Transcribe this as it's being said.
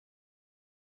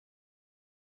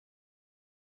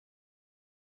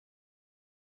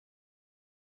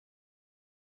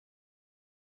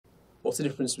What's the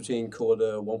difference between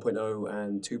Corda 1.0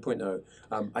 and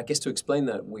 2.0? I guess to explain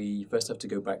that, we first have to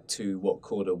go back to what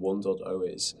Corda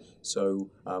 1.0 is.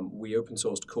 So we open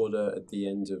sourced Corda at the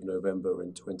end of November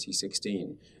in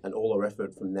 2016, and all our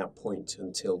effort from that point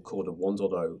until Corda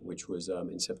 1.0, which was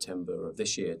in September of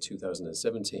this year,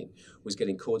 2017, was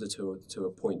getting Corda to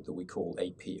a point that we call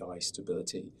API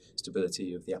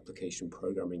stability of the application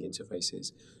programming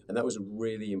interfaces. And that was a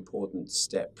really important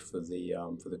step for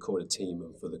the Corda team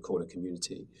and for the Corda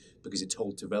community, because it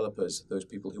told developers, those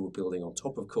people who were building on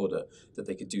top of Corda, that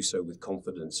they could do so with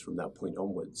confidence from that point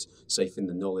onwards, safe in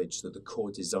the knowledge that the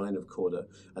core design of Corda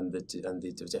and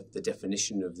the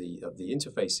definition of the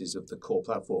interfaces of the core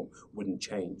platform wouldn't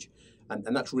change.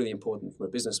 And that's really important from a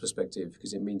business perspective,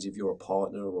 because it means if you're a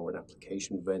partner or an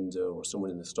application vendor or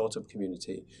someone in the startup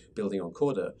community building on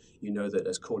Corda, you know that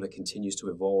as Corda continues to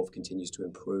evolve, continues to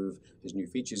improve, as new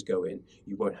features go in,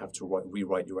 you won't have to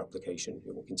rewrite your application.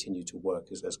 It will continue to work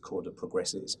as Corda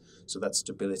progresses. So that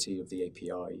stability of the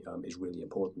API is really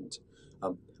important.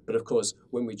 But of course,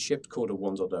 when we shipped Corda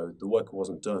 1.0, the work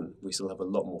wasn't done. We still have a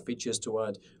lot more features to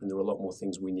add, and there are a lot more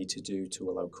things we need to do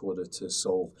to allow Corda to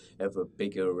solve ever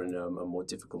bigger and more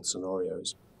difficult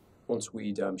scenarios. Once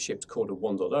we'd shipped Corda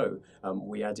 1.0,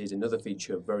 we added another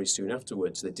feature very soon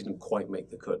afterwards that didn't quite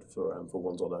make the cut for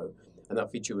 1.0. And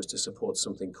that feature was to support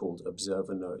something called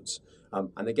observer nodes.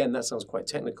 And again, that sounds quite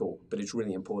technical, but it's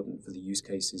really important for the use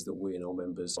cases that we and our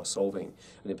members are solving.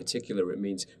 And in particular, it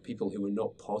means people who are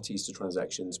not parties to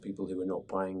transactions, people who are not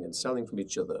buying and selling from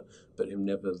each other, but who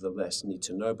nevertheless need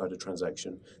to know about a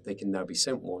transaction, they can now be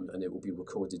sent one, and it will be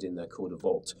recorded in their Corda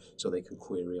vault, so they can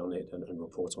query on it and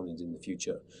report on it in the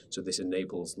future. So this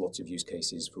enables lots of use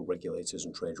cases for regulators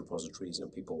and trade repositories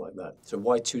and people like that. So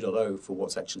why 2.0 for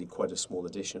what's actually quite a small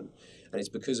addition? And it's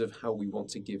because of how we want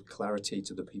to give clarity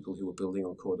to the people who are building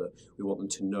on Corda. We want them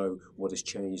to know what has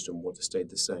changed and what has stayed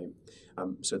the same.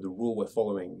 So the rule we're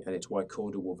following, and it's why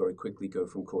Corda will very quickly go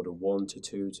from Corda 1 to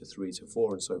 2 to 3 to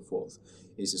 4 and so forth,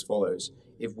 is as follows.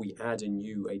 If we add a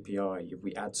new API, if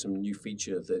we add some new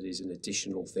feature that is an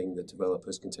additional thing that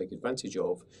developers can take advantage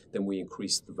of, then we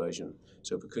increase the version.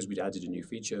 So because we'd added a new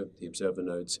feature, the observer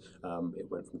nodes, it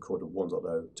went from Corda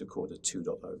 1.0 to Corda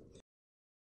 2.0.